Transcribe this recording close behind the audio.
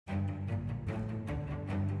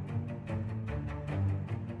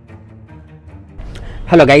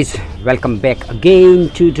Hello guys, welcome back again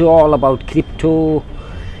to all about crypto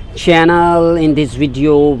channel. In this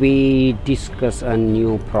video we discuss a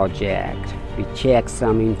new project. We check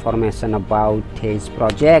some information about his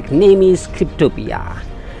project. Name is Cryptopia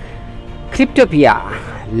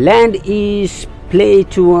Land is play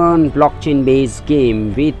to earn blockchain based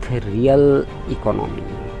game with real economy.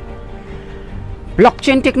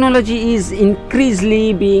 Blockchain technology is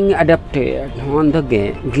increasingly being adopted on the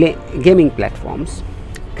gaming platforms.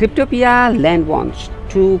 Cryptopia Land wants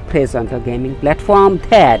to present a gaming platform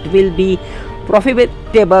that will be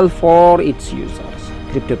profitable for its users.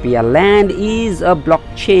 Cryptopia Land is a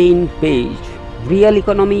blockchain-based real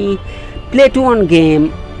economy play-to-earn game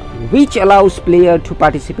which allows players to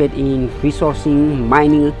participate in resourcing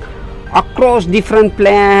mining across different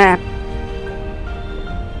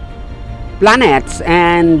planets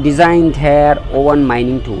and design their own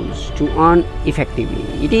mining tools to earn effectively.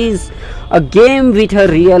 It is a game with a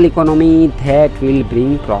real economy that will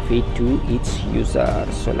bring profit to its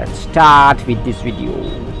users. So let's start with this video.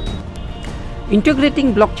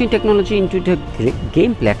 Integrating blockchain technology into the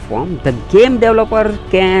game platform, the game developer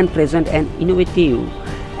can present an innovative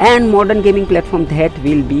and modern gaming platform that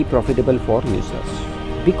will be profitable for users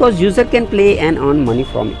because users can play and earn money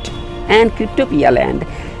from it. And Cryptopia Land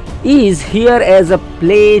is here as a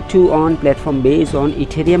play-to-earn platform based on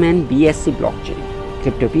Ethereum and BSC blockchain.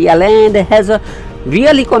 Cryptopia Land has a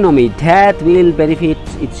real economy that will benefit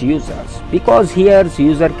its users because here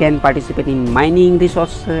user can participate in mining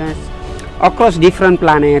resources across different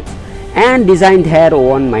planets and design their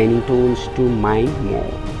own mining tools to mine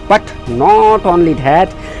more. But not only that,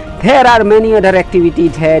 there are many other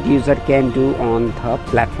activities that user can do on the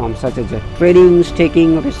platform such as trading,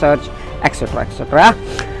 staking, research, etc. etc.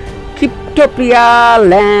 Cryptopia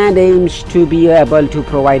Land aims to be able to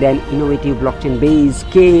provide an innovative blockchain-based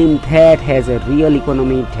game that has a real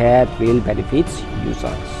economy that will benefit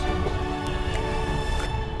users.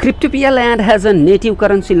 Cryptopia Land has a native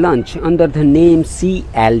currency launch under the name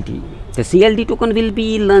CLD. The CLD token will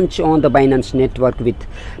be launched on the Binance network with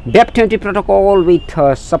BEP20 protocol with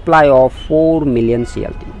a supply of 4 million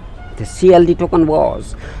CLD. The CLD token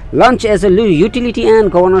was launched as a utility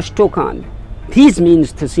and governance token. This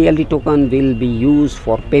means the CLD token will be used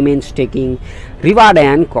for payment, staking, reward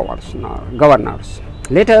and governance.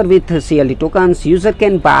 Later with the CLD tokens, user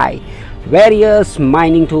can buy various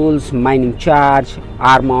mining tools, mining charge,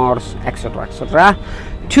 armors, etc. etc.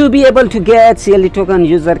 To be able to get CLD token,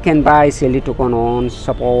 user can buy CLD token on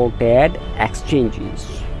supported exchanges.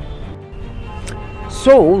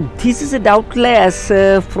 So this is a doubtless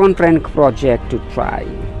front-end project to try.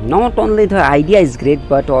 Not only the idea is great,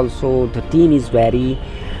 but also the team is very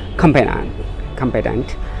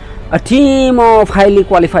competent. A team of highly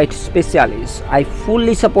qualified specialists. I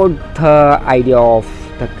fully support the idea of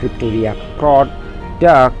the Cryptopia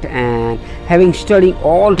product, and having studied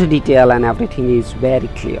all the detail and everything is very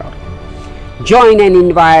clear. Join and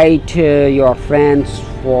invite your friends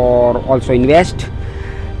for also invest.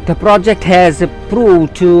 The project has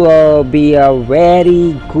proved to be a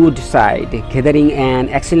very good site, gathering an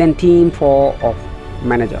excellent team of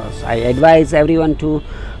managers. I advise everyone to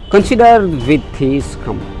consider with this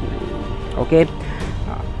company. Okay,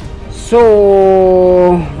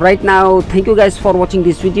 so right now, thank you guys for watching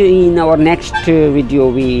this video. In our next video,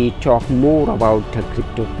 we talk more about the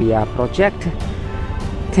Cryptopia project.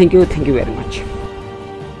 Thank you very much.